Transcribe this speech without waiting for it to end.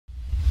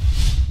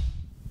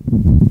All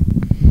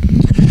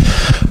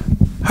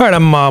right,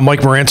 I'm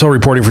Mike Moranto,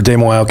 reporting for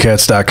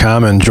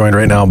DamonWildcats.com, and joined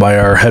right now by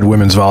our head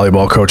women's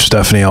volleyball coach,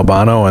 Stephanie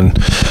Albano. And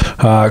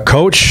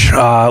Coach,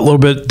 a little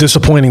bit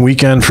disappointing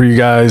weekend for you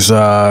guys.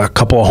 A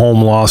couple of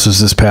home losses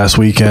this past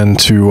weekend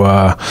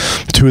to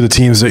two of the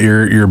teams that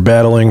you're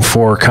battling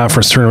for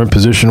conference tournament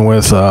position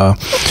with. A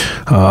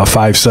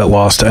 5-set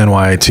loss to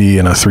NYIT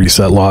and a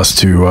 3-set loss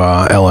to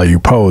LIU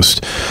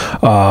Post.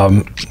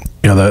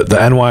 You know, the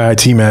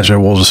NYIT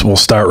matchup, we'll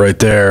start right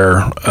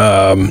there.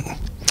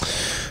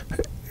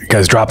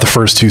 Guys dropped the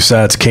first 2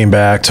 sets, came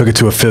back, took it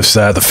to a 5th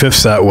set. The 5th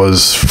set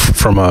was,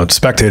 from a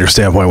spectator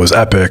standpoint, was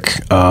epic.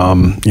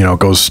 You know, it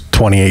goes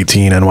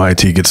 20-18.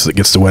 NYT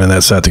gets the win in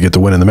that set to get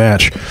the win in the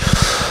match.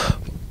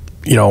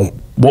 You know,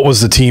 what was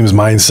the team's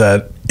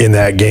mindset in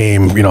that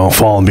game? You know,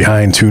 falling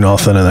behind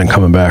 2-0 and then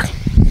coming back.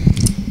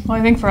 Well,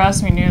 I think for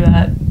us, we knew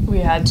that we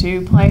had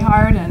to play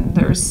hard, and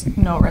there's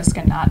no risk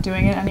in not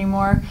doing it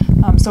anymore.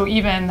 So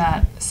even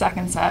that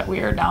second set, we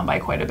were down by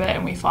quite a bit,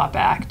 and we fought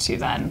back to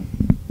then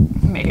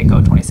make it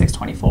go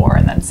 26-24,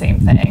 and then same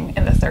thing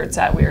in the 3rd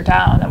set. We were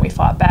down and we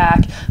fought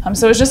back.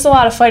 So it was just a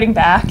lot of fighting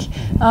back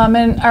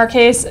in our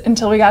case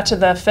until we got to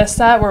the 5th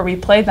set, where we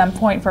played them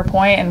point for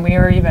point, and we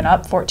were even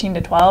up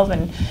 14-12,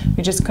 and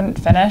we just couldn't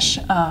finish,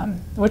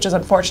 which is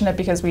unfortunate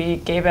because we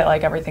gave it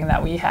like everything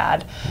that we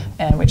had,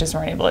 and we just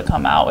weren't able to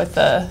come out with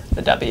the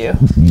W.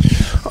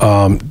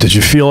 Did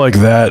you feel like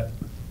that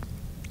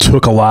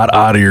took a lot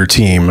out of your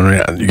team?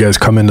 I mean, you guys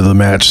come into the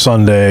match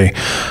Sunday.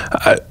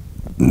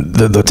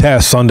 The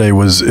task Sunday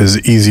was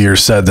easier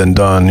said than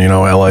done. You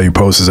know, LIU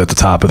Post is at the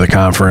top of the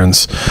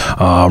conference,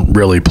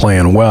 really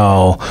playing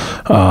well.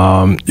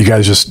 You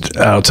guys just,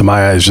 out to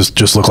my eyes,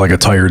 just look like a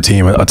tired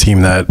team, a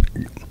team that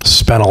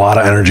spent a lot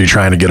of energy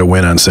trying to get a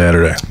win on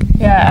Saturday.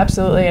 Yeah,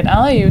 absolutely. And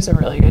LIU is a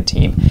really good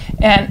team.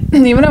 And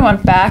even I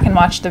went back and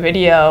watched the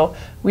video,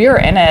 we were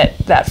in it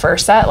that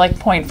first set, like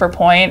point for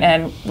point,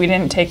 and we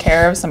didn't take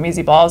care of some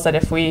easy balls that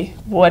if we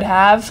would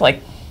have,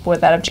 like,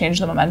 would that have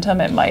changed the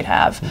momentum? It might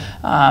have.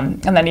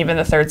 And then even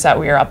the 3rd set,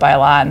 we were up by a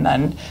lot, and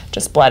then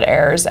just bled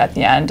errors at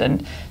the end.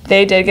 And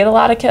they did get a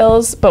lot of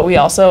kills, but we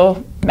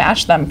also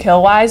matched them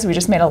kill-wise. We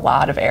just made a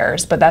lot of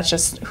errors, but that's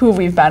just who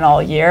we've been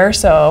all year.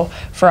 So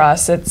for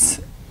us,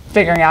 it's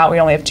figuring out, we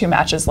only have 2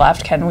 matches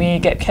left. Can we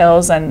get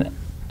kills and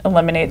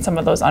eliminate some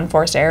of those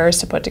unforced errors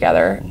to put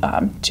together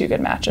 2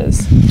 good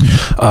matches?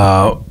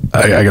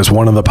 I guess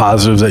one of the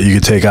positives that you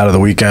could take out of the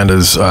weekend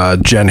is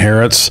Jen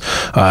Harretts.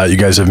 You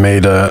guys have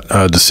made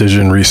a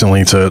decision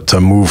recently to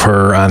move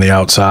her on the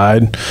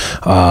outside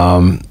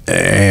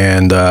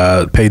and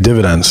pay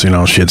dividends. You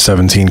know, she had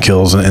 17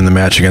 kills in the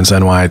match against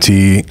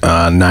NYT,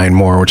 9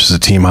 more, which is a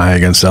team high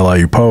against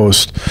LIU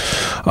Post.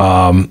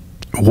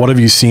 What have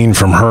you seen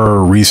from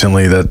her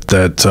recently that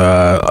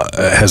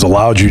has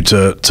allowed you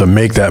to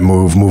make that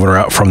move, moving her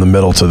out from the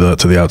middle to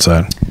the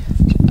outside?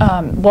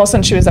 Well,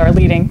 since she was our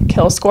leading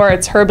kill scorer,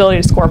 it's her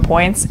ability to score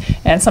points.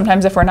 And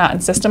sometimes if we're not in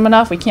system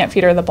enough, we can't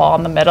feed her the ball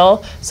in the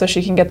middle, so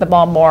she can get the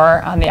ball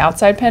more on the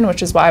outside pin,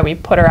 which is why we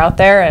put her out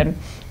there. And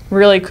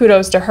really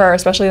kudos to her,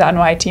 especially the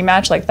NYT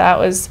match. Like, that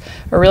was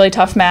a really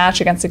tough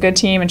match against a good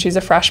team, and she's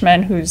a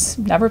freshman who's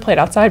never played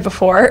outside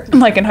before,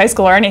 like in high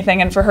school or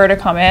anything. And for her to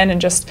come in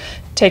and just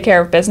take care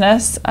of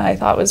business, I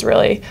thought was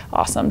really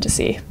awesome to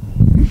see.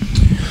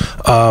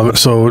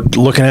 So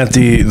looking at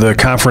the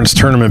conference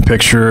tournament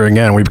picture,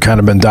 again, we've kind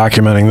of been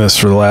documenting this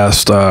for the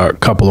last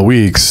couple of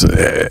weeks.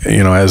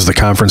 You know, as the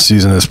conference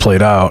season has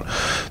played out,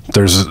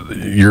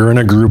 you're in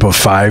a group of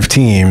 5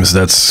 teams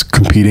that's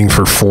competing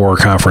for 4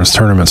 conference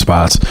tournament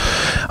spots.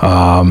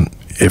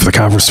 If the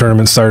conference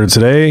tournament started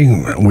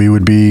today, we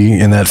would be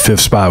in that 5th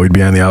spot. We'd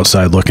be on the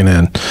outside looking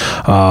in.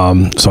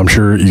 So I'm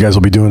sure you guys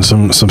will be doing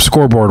some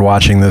scoreboard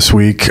watching this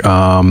week.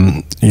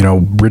 You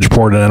know,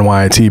 Bridgeport and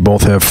NYIT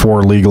both have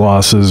 4 league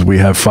losses. We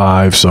have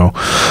 5. So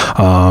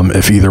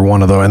if either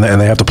one of those, and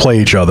they have to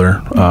play each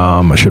other,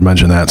 I should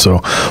mention that. So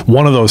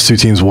one of those 2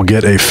 teams will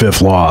get a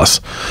 5th loss.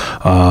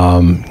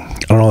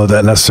 I don't know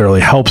that necessarily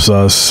helps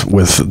us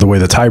with the way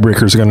the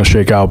tiebreakers are going to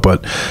shake out,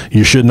 but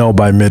you should know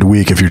by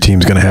midweek if your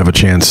team's going to have a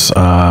chance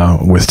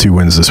with 2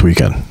 wins this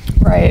weekend.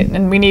 Right,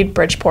 and we need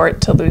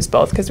Bridgeport to lose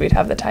both because we'd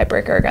have the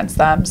tiebreaker against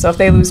them. So if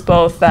they lose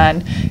both,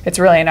 then it's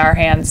really in our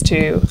hands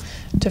to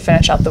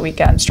finish out the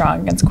weekend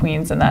strong against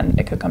Queens, and then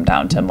it could come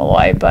down to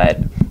Malloy, but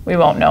we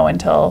won't know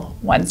until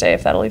Wednesday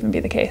if that'll even be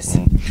the case.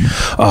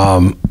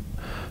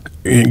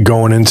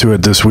 Going into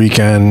it this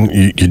weekend,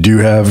 you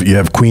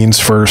have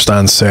Queens first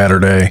on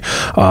Saturday.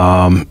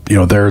 You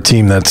know, they're a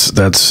team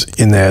that's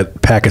in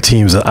that pack of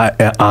teams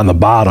on the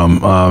bottom.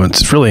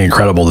 It's really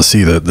incredible to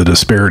see the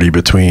disparity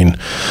between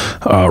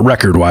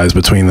record-wise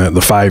between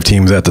the 5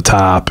 teams at the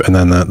top and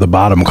then the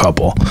bottom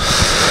couple.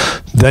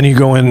 Then you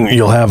go in,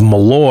 you'll have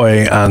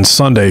Malloy on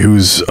Sunday,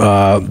 who's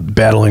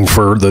battling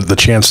for the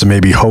chance to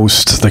maybe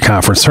host the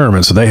conference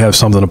tournament. So they have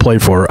something to play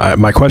for.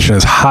 My question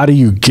is, how do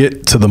you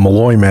get to the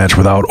Malloy match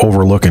without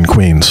overlooking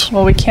Queens?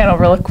 Well, we can't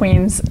overlook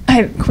Queens.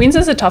 Queens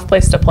is a tough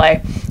place to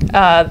play.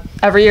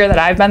 Every year that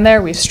I've been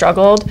there, we've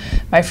struggled.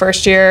 My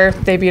first year,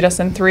 they beat us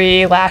in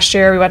 3. Last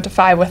year, we went to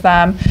 5 with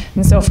them.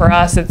 And so for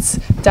us, it's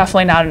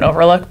definitely not an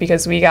overlook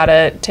because we got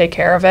to take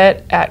care of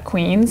it at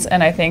Queens.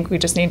 And I think we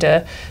just need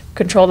to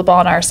control the ball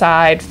on our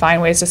side,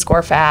 find ways to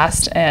score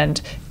fast,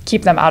 and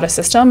keep them out of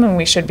system, and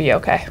we should be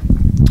okay.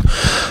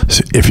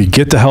 So if you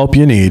get the help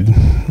you need,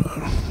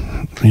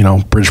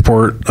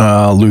 Bridgeport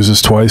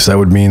loses twice. That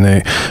would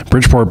mean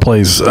Bridgeport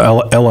plays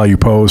LIU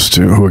Post,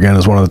 who again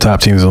is one of the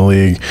top teams in the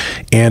league,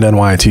 and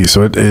NYT.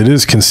 So it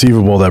is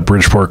conceivable that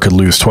Bridgeport could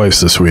lose twice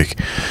this week.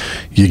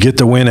 You get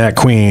the win at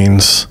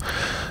Queens.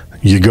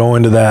 You go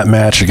into that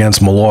match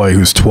against Malloy,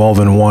 who's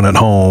 12-1 at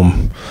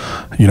home.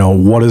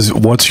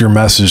 What's your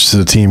message to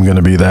the team going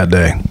to be that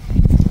day?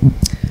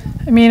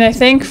 I mean, I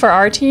think for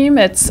our team,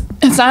 it's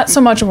not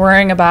so much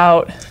worrying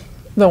about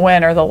the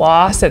win or the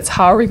loss. It's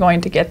how are we going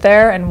to get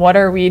there, and what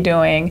are we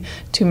doing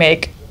to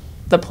make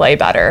the play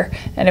better.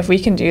 And if we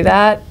can do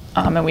that,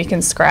 and we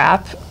can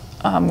scrap,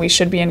 we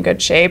should be in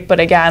good shape. But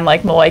again,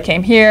 like Malloy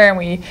came here and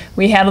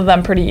we handled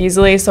them pretty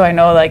easily. So I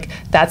know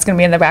that's going to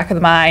be in the back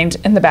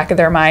of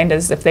their mind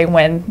is if they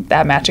win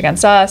that match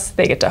against us,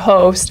 they get to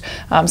host.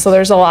 So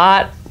there's a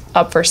lot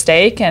up for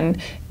stake,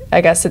 and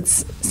I guess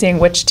it's seeing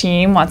which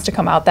team wants to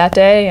come out that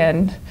day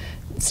and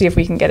see if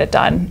we can get it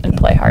done and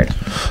play hard.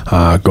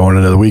 Going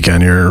into the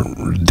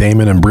weekend,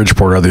 Damon and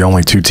Bridgeport are the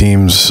only 2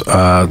 teams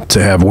to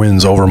have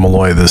wins over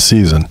Malloy this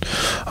season.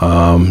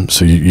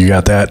 So you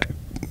got that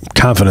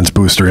confidence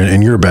booster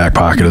in your back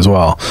pocket as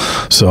well.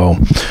 So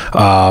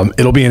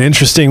it'll be an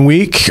interesting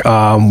week.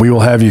 We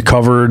will have you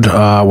covered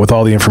with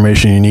all the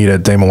information you need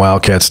at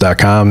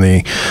DamonWildcats.com.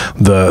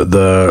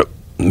 The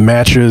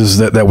matches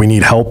that we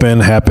need help in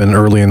happen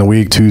early in the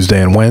week,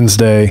 Tuesday and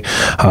Wednesday.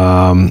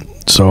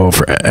 So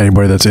for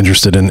anybody that's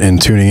interested in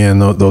tuning in,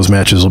 those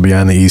matches will be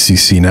on the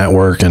ECC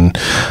network, and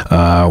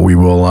we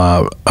will,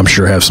 I'm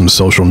sure, have some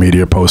social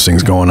media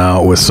postings going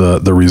out with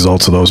the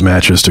results of those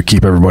matches to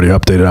keep everybody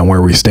updated on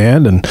where we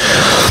stand. And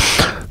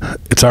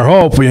it's our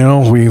hope,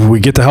 we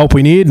get the help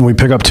we need, and we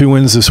pick up 2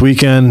 wins this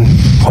weekend.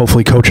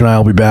 Hopefully Coach and I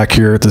will be back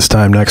here at this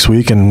time next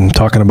week and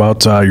talking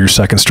about your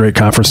second straight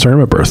conference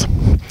tournament berth.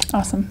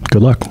 Awesome.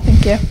 Good luck.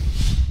 Thank you.